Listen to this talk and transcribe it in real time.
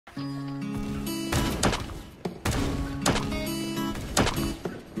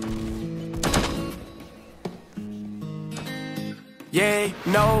Yeah,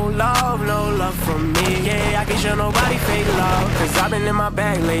 no love from me. Yeah, I can't show nobody fake love, cause I've been in my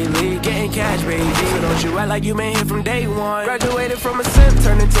bag lately, getting cash, baby. So don't you act like you been here from day one. Graduated from a simp,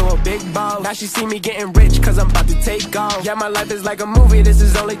 turned into a big boss. Now she see me getting rich, cause I'm about to take off. Yeah, my life is like a movie, this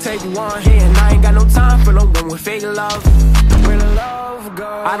is only take one. Yeah, and I ain't got no time for no one with fake love. Where the love go?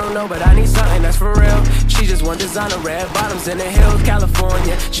 I don't know, but I need something that's for real. She just want designer red bottoms in the hills,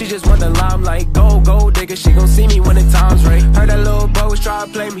 California. She just want the limelight, gold digger. She gon' see me when the time's right. Heard that little boy was try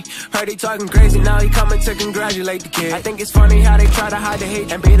to play me. Heard he talking crazy, now he coming to congratulate the kid. I think it's funny how they try to hide the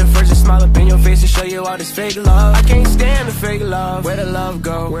hate and be the first to smile up in your face and show you all this fake love. I can't stand the fake love. Where the love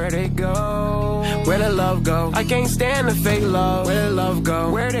go? Where'd it go? Where the love go? I can't stand the fake love. Where the love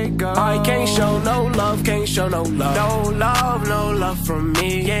go? Where'd it go? I can't show no love, can't show no love. No love from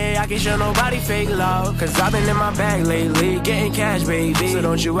me. Yeah, I can't show nobody fake love, cause I've been in my bag lately, getting cash, baby. So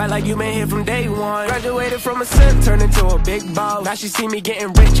don't you act like you been here from day one. Graduated from a simp, turned into a big boss. Now she see me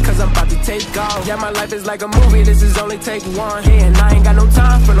getting rich, cause I'm about to take off. Yeah, my life is like a movie, this is only take one. Yeah, and I ain't got no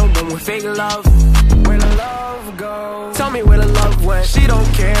time for no one with fake love. Where the love go? Tell me where the love went. She don't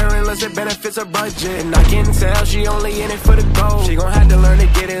care unless it benefits her budget, and I can tell she only in it for the gold. She gon' have to learn to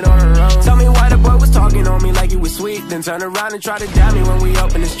get it on her own. Tell me why the boy was talking on me like he was sweet, then turn around and try to dab me when we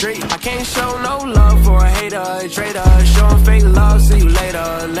up in the street. I can't show no love for a hater, a traitor. Showing fake love, see you later.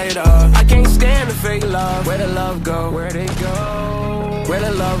 I can't stand the fake love. Where the love go? Where'd it go? Where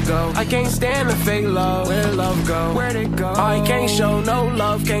the love go? I can't stand the fake love. Where the love go? Where'd it go? I can't show no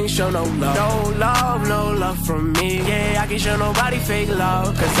love, can't show no love. No love from me. Yeah, I can't show nobody fake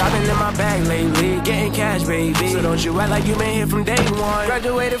love, cause I've been in my bag lately, getting cash, baby. So don't you act like you been here from day one.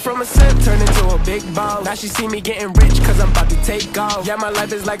 Graduated from a simp, turned into a big boss. Now she see me getting rich, cause I'm about to take off. Yeah, my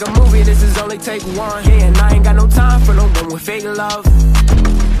life is like a movie, this is only take one. Yeah, and I ain't got no time for no one with fake love.